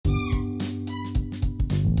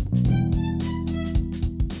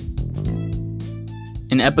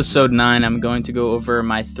In episode 9, I'm going to go over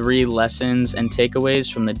my 3 lessons and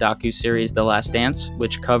takeaways from the docuseries The Last Dance,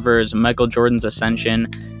 which covers Michael Jordan's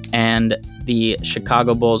ascension and the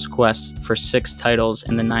Chicago Bulls' quest for 6 titles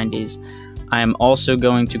in the 90s. I am also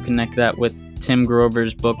going to connect that with Tim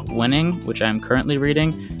Grover's book Winning, which I am currently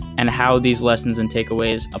reading, and how these lessons and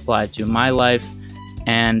takeaways apply to my life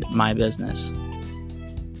and my business.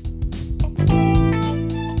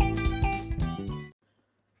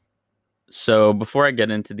 So before I get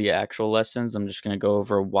into the actual lessons, I'm just going to go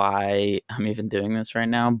over why I'm even doing this right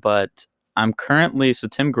now. But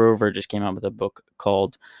Tim Grover just came out with a book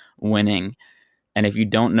called Winning. And if you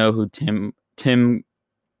don't know who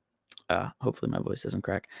hopefully my voice doesn't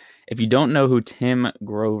crack. If you don't know who Tim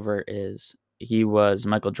Grover is, he was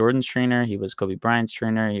Michael Jordan's trainer. He was Kobe Bryant's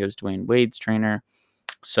trainer. He was Dwayne Wade's trainer.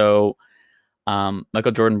 So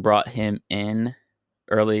Michael Jordan brought him in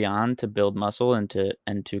early on to build muscle and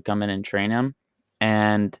to come in and train him.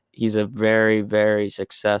 And he's a very, very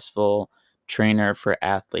successful trainer for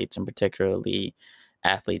athletes, and particularly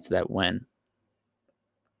athletes that win.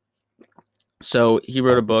 So he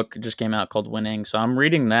wrote a book, just came out, called Winning. So I'm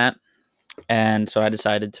reading that. And so I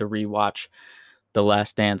decided to rewatch The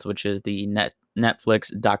Last Dance, which is the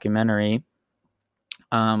Netflix documentary.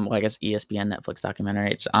 I guess ESPN Netflix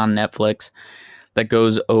documentary. It's on Netflix that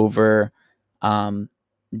goes over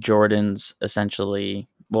Jordan's the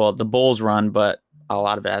Bulls run, but a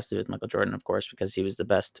lot of it has to do with Michael Jordan, of course, because he was the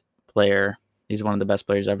best player. He's one of the best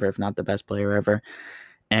players ever, if not the best player ever.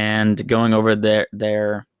 And going over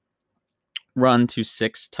their run to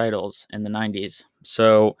 6 titles in the 90s.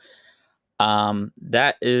 So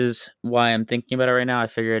that is why I'm thinking about it right now. I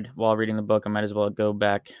figured while reading the book, I might as well go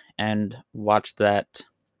back and watch that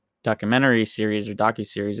documentary series or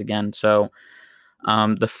docuseries again. So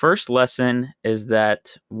the first lesson is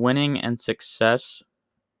that winning and success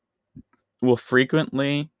will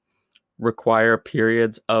frequently require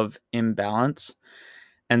periods of imbalance.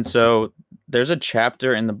 And so there's a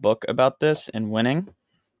chapter in the book about this in Winning,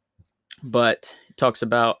 but it talks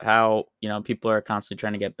about how, people are constantly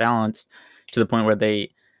trying to get balanced to the point where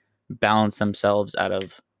they balance themselves out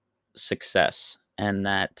of success. And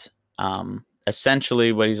that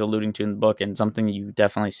essentially what he's alluding to in the book, and something you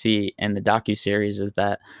definitely see in the docuseries, is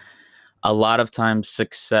that a lot of times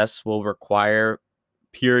success will require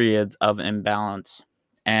periods of imbalance.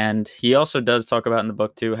 And he also does talk about in the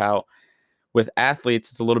book too how with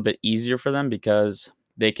athletes it's a little bit easier for them because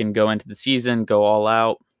they can go into the season, go all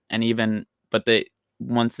out,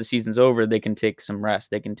 once the season's over, they can take some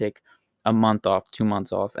rest. They can take a month off, 2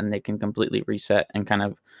 months off, and they can completely reset and kind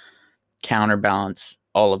of counterbalance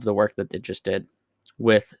all of the work that they just did.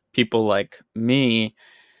 With people like me,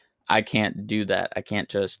 I can't do that. I can't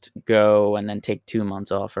just go and then take 2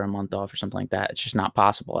 months off or a month off or something like that. It's just not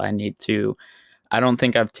possible. I don't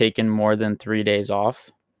think I've taken more than 3 days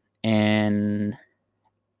off in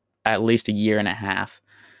at least a year and a half,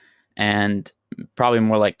 and probably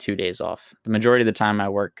more like 2 days off. The majority of the time I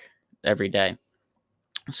work every day.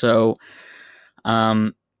 So,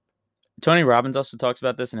 Tony Robbins also talks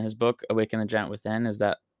about this in his book, Awaken the Giant Within,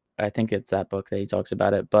 I think it's that book that he talks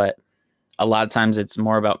about it, but a lot of times it's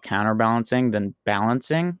more about counterbalancing than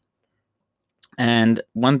balancing. And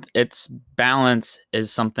balance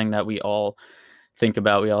is something that we all think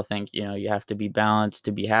about. We all think, you have to be balanced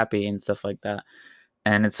to be happy and stuff like that.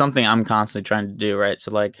 And it's something I'm constantly trying to do, right?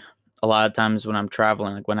 So like a lot of times when I'm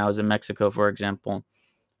traveling, like when I was in Mexico, for example,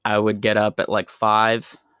 I would get up at like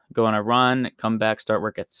 5, go on a run, come back, start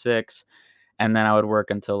work at 6, and then I would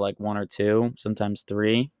work until like 1 or 2, sometimes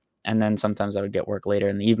 3, and then sometimes I would get work later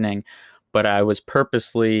in the evening. But I was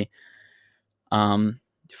purposely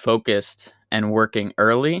focused and working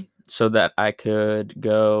early so that I could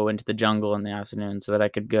go into the jungle in the afternoon, so that I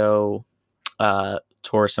could go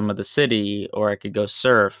tour some of the city, or I could go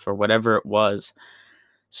surf, or whatever it was.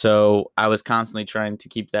 So I was constantly trying to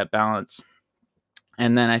keep that balance.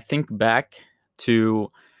 And then I think back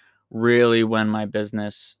to really when my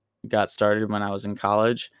business got started when I was in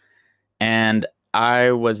college, and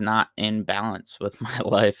I was not in balance with my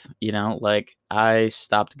life. Like I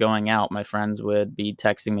stopped going out. My friends would be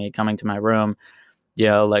texting me, coming to my room,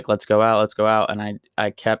 like, let's go out. And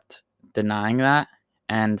I kept denying that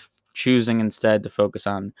and choosing instead to focus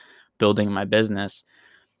on building my business.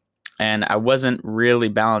 And I wasn't really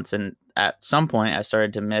balanced. And at some point I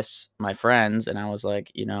started to miss my friends, and I was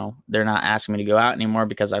like, they're not asking me to go out anymore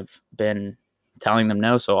because I've been telling them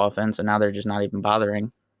no so often. So now they're just not even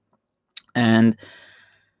bothering. And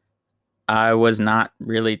I was not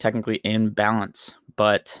really technically in balance,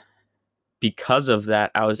 but because of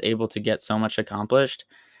that, I was able to get so much accomplished,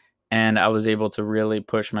 and I was able to really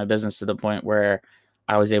push my business to the point where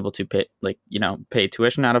I was able to pay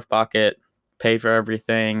tuition out of pocket, pay for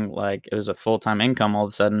everything. Like it was a full-time income. All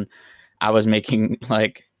of a sudden, I was making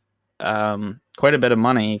quite a bit of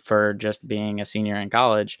money for just being a senior in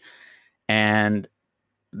college. And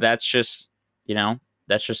that's just, you know,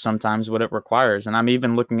 that's just sometimes what it requires. And I'm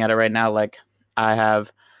even looking at it right now. Like I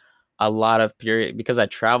have a lot of period because I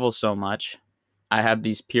travel so much. I have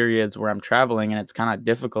these periods where I'm traveling and it's kind of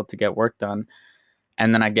difficult to get work done.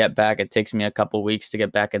 And then I get back, it takes me a couple weeks to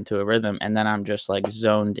get back into a rhythm. And then I'm just like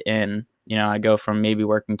zoned in. I go from maybe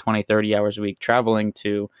working 20, 30 hours a week traveling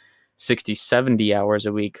to 60, 70 hours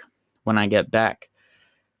a week when I get back.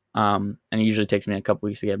 And it usually takes me a couple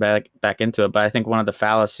weeks to get back into it. But I think one of the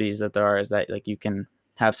fallacies that there are is that like you can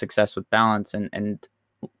have success with balance. But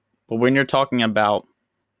when you're talking about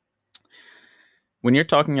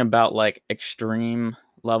like extreme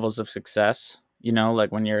levels of success,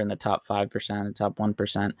 like when you're in the top 5%, the top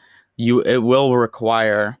 1%, it will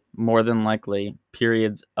require more than likely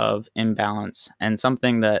periods of imbalance. And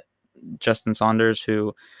something that Justin Saunders,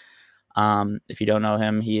 who, if you don't know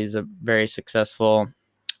him, he is a very successful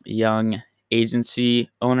young agency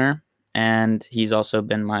owner, and he's also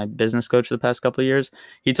been my business coach the past couple of years.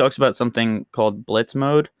 He talks about something called blitz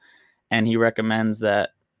mode, and he recommends that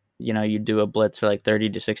you do a blitz for like 30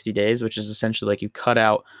 to 60 days, which is essentially like you cut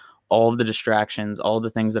out all of the distractions, all the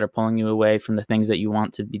things that are pulling you away from the things that you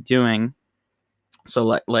want to be doing. So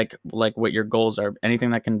like what your goals are,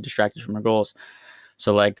 anything that can distract you from your goals.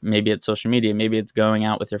 So like maybe it's social media, maybe it's going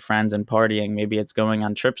out with your friends and partying, maybe it's going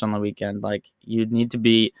on trips on the weekend. Like you need to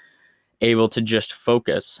be able to just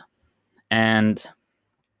focus. And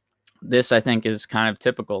this I think is kind of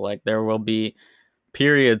typical. Like there will be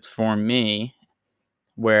periods for me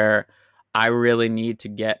where I really need to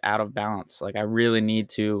get out of balance. Like I really need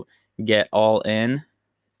to get all in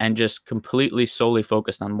and just completely solely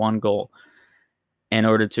focused on one goal in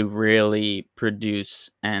order to really produce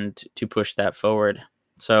and to push that forward.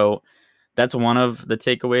 So that's one of the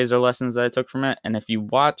takeaways or lessons that I took from it. And if you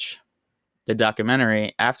watch the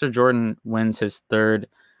documentary, after Jordan wins his third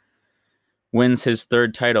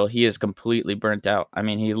title, he is completely burnt out. I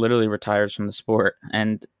mean, he literally retires from the sport,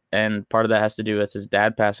 and part of that has to do with his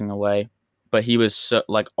dad passing away. But he was so,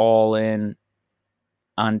 like all in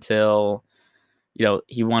until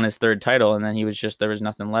he won his third title, and then there was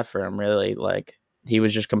nothing left for him really. Like he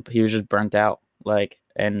was just burnt out. Like,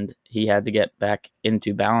 and he had to get back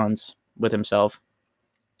into balance with himself.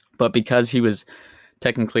 But because he was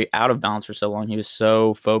technically out of balance for so long, he was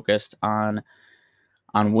so focused on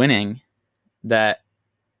winning that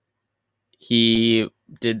he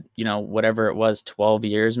did, whatever it was, 12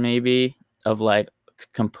 years maybe of like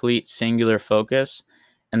complete singular focus.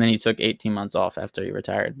 And then he took 18 months off after he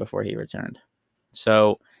retired before he returned.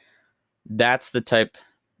 So that's the type,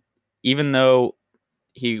 even though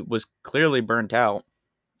he was clearly burnt out,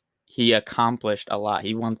 he accomplished a lot.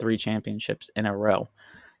 He won 3 championships in a row.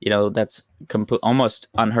 That's almost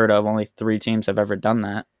unheard of. Only 3 teams have ever done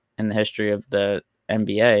that in the history of the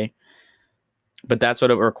NBA. But that's what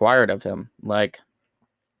it required of him. Like,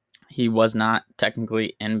 he was not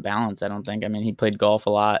technically in balance, I don't think. I mean, he played golf a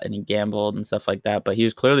lot and he gambled and stuff like that, but he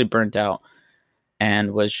was clearly burnt out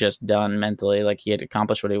and was just done mentally. Like, he had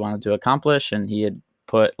accomplished what he wanted to accomplish, and he had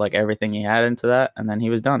put like everything he had into that, and then he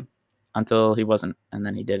was done until he wasn't, and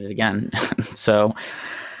then he did it again. So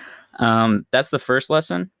that's the first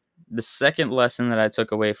lesson. The second lesson that I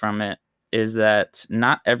took away from it is that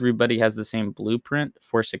not everybody has the same blueprint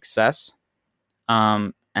for success.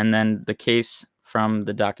 And then the case from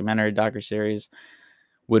the docuseries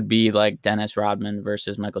would be like Dennis Rodman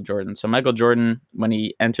versus Michael Jordan. So Michael Jordan, when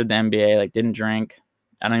he entered the NBA, like didn't drink.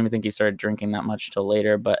 I don't even think he started drinking that much till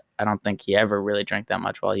later, but I don't think he ever really drank that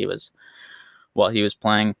much while he was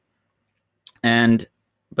playing.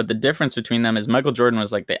 But the difference between them is Michael Jordan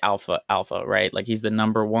was like the alpha, right? Like he's the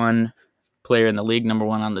number one player in the league, number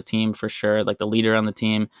one on the team for sure, like the leader on the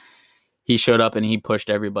team. He showed up and he pushed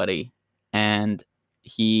everybody, and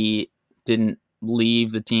he didn't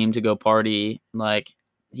leave the team to go party. Like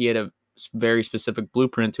he had a very specific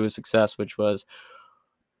blueprint to his success, which was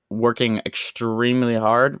working extremely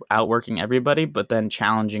hard, outworking everybody, but then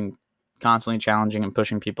constantly challenging and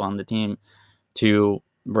pushing people on the team to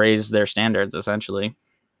raise their standards, essentially.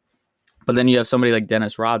 But then you have somebody like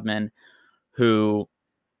Dennis Rodman, who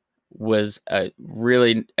was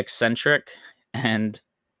really eccentric, and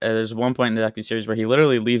there's one point in the docuseries where he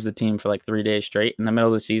literally leaves the team for like 3 days straight in the middle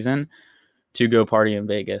of the season to go party in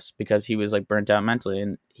Vegas because he was like burnt out mentally,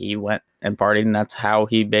 and he went and partied, and that's how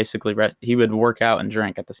he basically he would work out and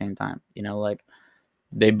drink at the same time. Like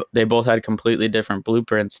they both had completely different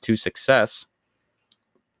blueprints to success.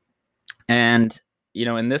 And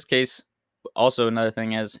in this case, also another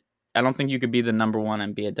thing is I don't think you could be the number one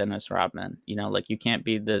and be a Dennis Rodman. Like you can't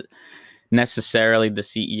be necessarily the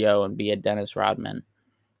CEO and be a Dennis Rodman.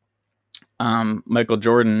 Michael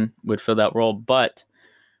Jordan would fill that role, but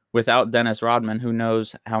without Dennis Rodman, who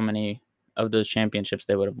knows how many of those championships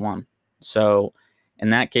they would have won. So in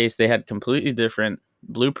that case, they had completely different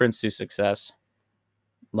blueprints to success.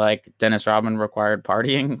 Like Dennis Rodman required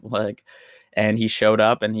partying, and he showed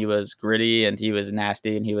up and he was gritty and he was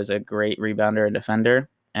nasty and he was a great rebounder and defender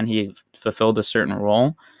and he fulfilled a certain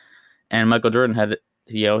role. And Michael Jordan had,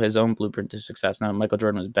 his own blueprint to success. Now, Michael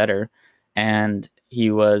Jordan was better and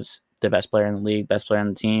he was the best player in the league, best player on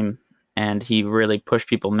the team, and he really pushed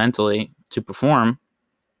people mentally to perform.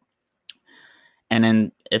 And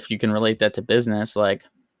then if you can relate that to business,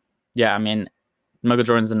 yeah, I mean, Michael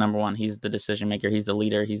Jordan's the number one. He's the decision maker. He's the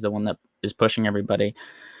leader. He's the one that is pushing everybody.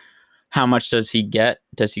 How much does he get?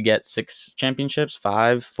 Does he get 6 championships,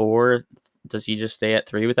 5, 4? Does he just stay at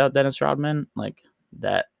 3 without Dennis Rodman? Like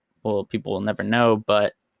that, well, people will never know,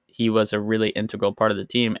 but he was a really integral part of the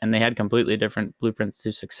team, and they had completely different blueprints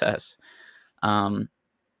to success.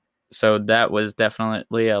 So that was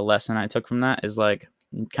definitely a lesson I took from that, is like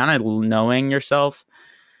kind of knowing yourself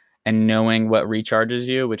and knowing what recharges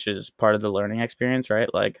you, which is part of the learning experience,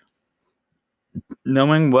 right? Like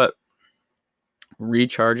knowing what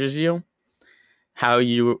recharges you, how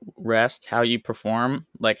you rest, how you perform,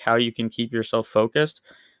 like how you can keep yourself focused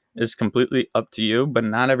is completely up to you, but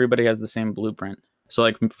not everybody has the same blueprint. So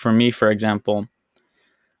like for me, for example,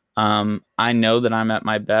 I know that I'm at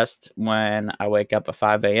my best when I wake up at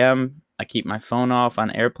 5 a.m. I keep my phone off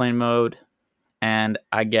on airplane mode and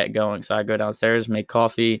I get going. So I go downstairs, make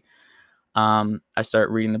coffee. I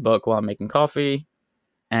start reading the book while I'm making coffee,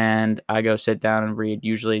 and I go sit down and read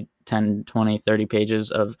usually 10, 20, 30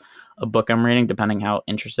 pages of a book I'm reading, depending how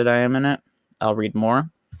interested I am in it. I'll read more.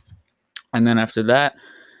 And then after that,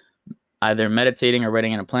 either meditating or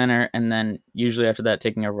writing in a planner, and then usually after that,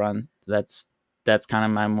 taking a run. That's kind of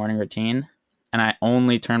my morning routine. And I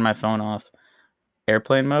only turn my phone off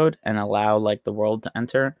airplane mode and allow like the world to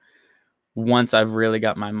enter once I've really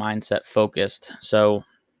got my mindset focused. So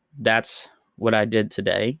that's what I did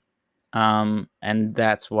today. And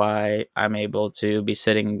that's why I'm able to be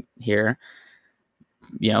sitting here,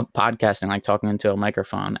 podcasting, like talking into a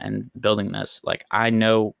microphone and building this. Like I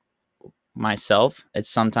know myself, it's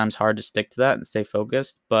sometimes hard to stick to that and stay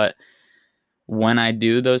focused, but when I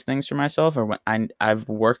do those things for myself, or when I've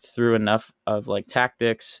worked through enough of like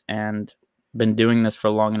tactics and been doing this for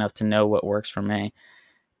long enough to know what works for me.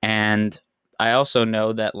 And I also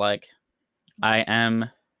know that like I am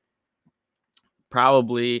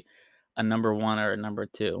probably a number 1 or a number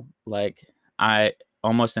 2. Like I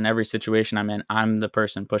almost in every situation I'm in, I'm the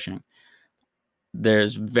person pushing.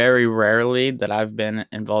 There's very rarely that I've been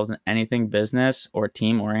involved in anything business or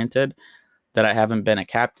team oriented that I haven't been a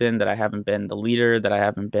captain, that I haven't been the leader, that I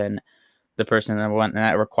haven't been the person that went, and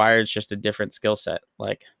that requires just a different skill set.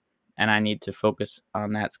 And I need to focus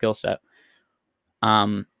on that skill set.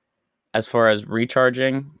 As far as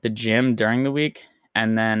recharging, the gym during the week,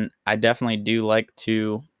 and then I definitely do like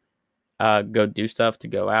to go do stuff, to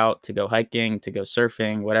go out, to go hiking, to go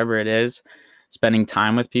surfing, whatever it is, spending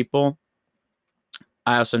time with people.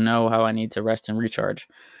 I also know how I need to rest and recharge.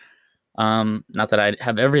 Not that I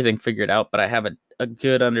have everything figured out, but I have a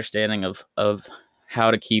good understanding of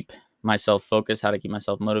how to keep myself focused, how to keep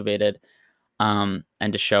myself motivated, and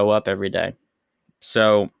to show up every day.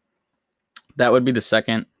 So that would be the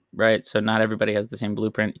second, right? So not everybody has the same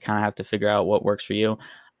blueprint. You kind of have to figure out what works for you.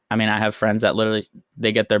 I mean, I have friends that literally,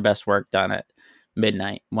 they get their best work done at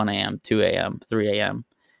midnight, 1 a.m., 2 a.m., 3 a.m.,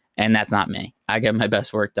 and that's not me. I get my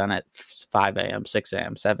best work done at 5 a.m., 6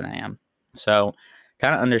 a.m., 7 a.m. So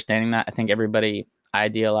kind of understanding that, I think everybody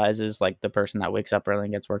idealizes like the person that wakes up early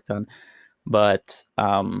and gets work done. But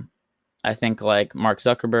I think like Mark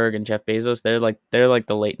Zuckerberg and Jeff Bezos, they're like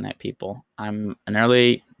the late night people. I'm an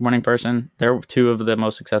early morning person. They're 2 of the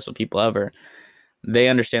most successful people ever. They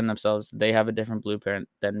understand themselves. They have a different blueprint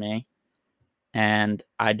than me. And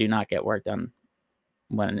I do not get work done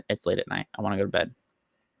when it's late at night. I want to go to bed.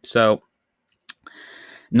 So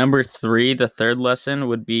number 3, the third lesson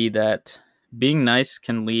would be that being nice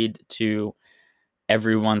can lead to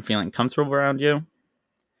everyone feeling comfortable around you,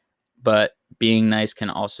 but being nice can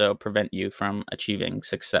also prevent you from achieving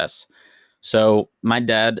success. So my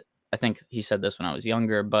dad, I think he said this when I was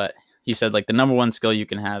younger, but he said like the number 1 skill you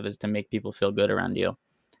can have is to make people feel good around you.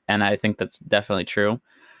 And I think that's definitely true.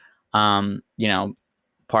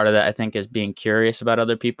 Part of that I think is being curious about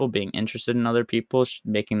other people, being interested in other people,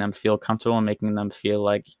 making them feel comfortable and making them feel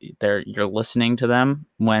like you're listening to them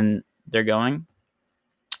when they're going.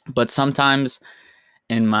 But sometimes,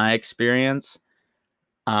 in my experience,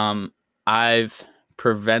 um, I've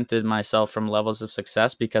prevented myself from levels of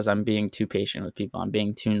success because I'm being too patient with people. I'm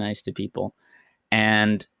being too nice to people.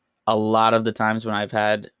 And a lot of the times when I've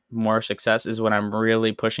had more success is when I'm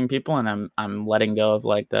really pushing people and I'm letting go of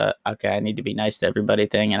like the okay, I need to be nice to everybody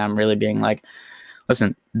thing, and I'm really being like,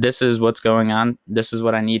 listen, this is what's going on. This is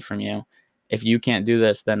what I need from you. If you can't do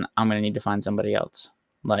this, then I'm going to need to find somebody else.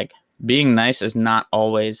 Like, being nice is not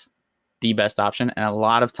always the best option, and a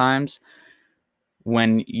lot of times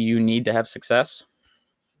when you need to have success,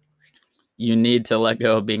 you need to let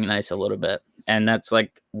go of being nice a little bit. And that's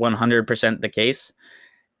like 100% the case.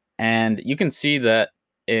 And you can see that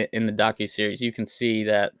in the docu-series. You can see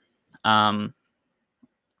that um,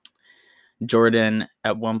 Jordan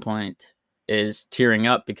at one point is tearing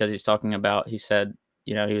up because he's talking about, he said,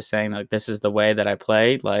 he was saying like, this is the way that I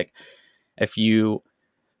play. Like, if you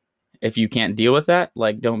can't deal with that,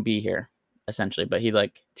 like, don't be here, essentially. But he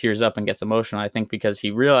like tears up and gets emotional, I think, because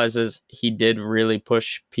he realizes he did really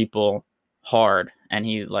push people hard, and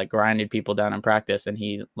he like grinded people down in practice, and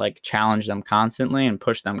he like challenged them constantly and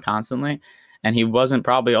pushed them constantly. And he wasn't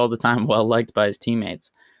probably all the time well liked by his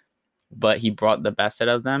teammates, but he brought the best out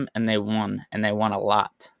of them, and they won a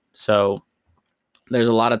lot. So there's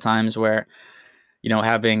a lot of times where,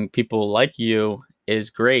 having people like you is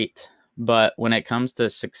great, but when it comes to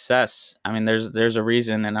success, I mean, there's a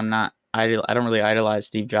reason, and I don't really idolize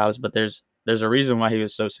Steve Jobs, but there's a reason why he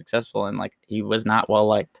was so successful, and like, he was not well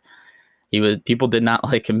liked. People did not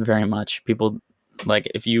like him very much. People, like,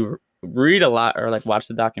 if you read a lot or like watch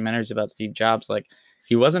the documentaries about Steve Jobs, like,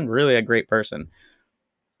 he wasn't really a great person.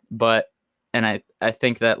 But and I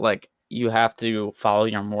think that like you have to follow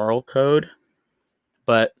your moral code,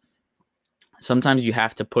 but sometimes you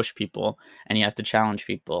have to push people, and you have to challenge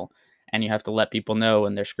people, and you have to let people know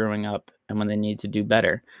when they're screwing up and when they need to do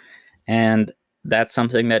better. And that's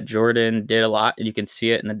something that Jordan did a lot, and you can see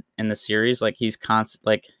it in the series. Like, he's constant,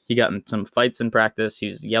 like, he got in some fights in practice.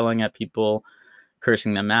 He's yelling at people,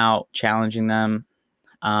 cursing them out, challenging them.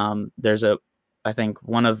 There's I think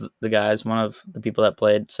one of the people that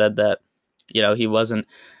played said that, he wasn't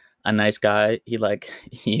a nice guy. He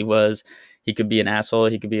could be an asshole.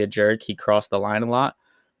 He could be a jerk. He crossed the line a lot,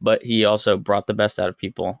 but he also brought the best out of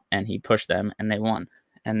people, and he pushed them, and they won.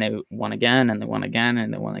 And they won again, and they won again,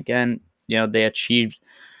 and they won again. They achieved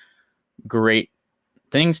great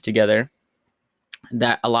things together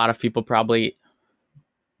that a lot of people probably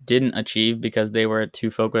didn't achieve because they were too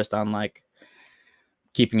focused on like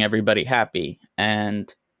keeping everybody happy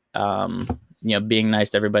and being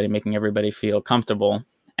nice to everybody, making everybody feel comfortable.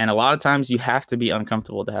 And a lot of times you have to be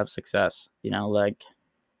uncomfortable to have success. Like,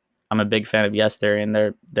 I'm a big fan of Yes Theory,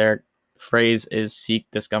 and their phrase is seek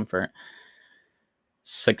discomfort.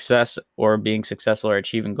 Success, or being successful, or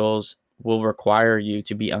achieving goals, will require you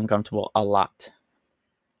to be uncomfortable a lot.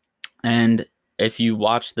 And if you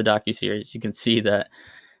watch the docuseries, you can see that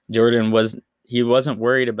Jordan wasn't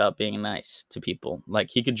worried about being nice to people.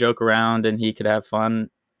 Like, he could joke around and he could have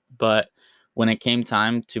fun, but when it came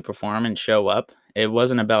time to perform and show up, it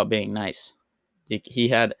wasn't about being nice. He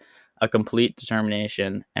had a complete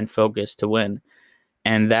determination and focus to win,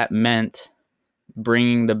 and that meant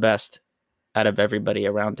bringing the best out of everybody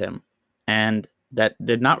around him. And that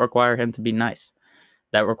did not require him to be nice.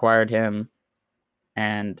 That required him,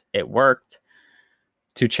 and it worked,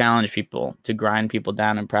 to challenge people, to grind people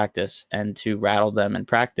down in practice, and to rattle them in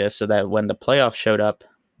practice, so that when the playoffs showed up,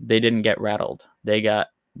 they didn't get rattled.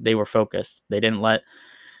 They were focused. They didn't let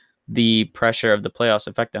the pressure of the playoffs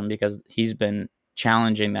affect them, because he's been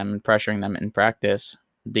challenging them and pressuring them in practice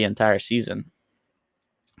the entire season.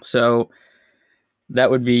 So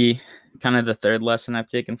that would be kind of the third lesson I've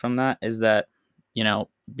taken from that, is that,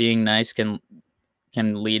 being nice can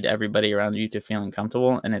lead everybody around you to feeling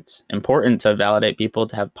comfortable. And it's important to validate people,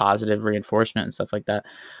 to have positive reinforcement and stuff like that.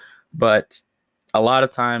 But a lot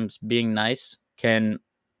of times being nice can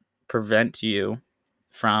prevent you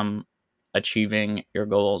from achieving your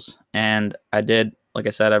goals. And like I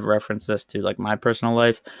said, I've referenced this to like my personal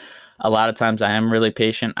life. A lot of times I am really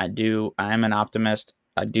patient. I am an optimist.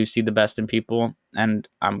 I do see the best in people, and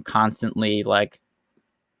I'm constantly like,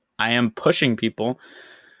 I am pushing people,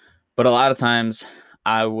 but a lot of times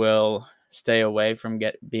I will stay away from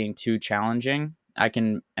being too challenging.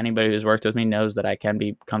 Anybody who's worked with me knows that I can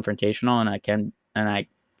be confrontational, and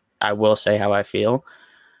I will say how I feel.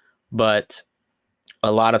 But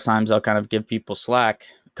a lot of times I'll kind of cut people slack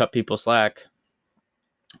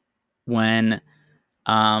when,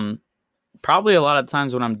 probably a lot of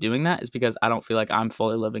times when I'm doing that is because I don't feel like I'm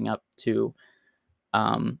fully living up to,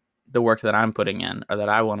 the work that I'm putting in or that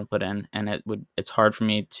I want to put in, and it's hard for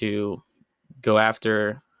me to go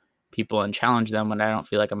after people and challenge them when I don't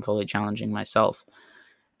feel like I'm fully challenging myself.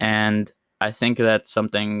 And I think that's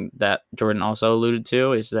something that Jordan also alluded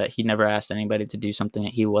to, is that he never asked anybody to do something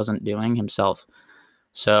that he wasn't doing himself.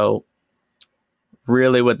 So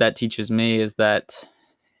really what that teaches me is that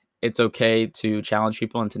it's okay to challenge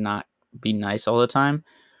people and to not be nice all the time,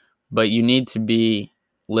 but you need to be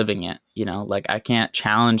living it, like I can't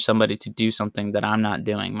challenge somebody to do something that I'm not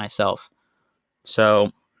doing myself. So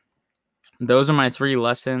those are my 3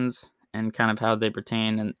 lessons and kind of how they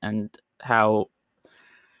pertain and how,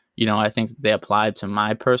 I think they apply to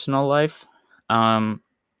my personal life.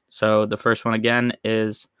 So the first one again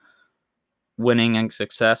is winning and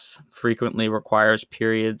success frequently requires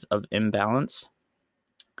periods of imbalance.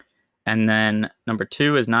 And then number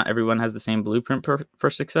 2 is not everyone has the same blueprint for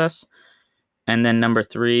success. And then number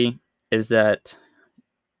 3 is that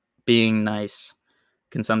being nice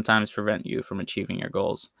can sometimes prevent you from achieving your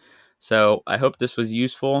goals. So I hope this was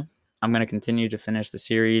useful. I'm going to continue to finish the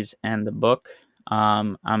series and the book.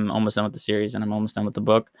 I'm almost done with the series and I'm almost done with the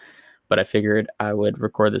book, but I figured I would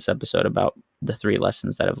record this episode about the 3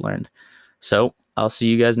 lessons that I've learned. So I'll see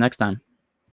you guys next time.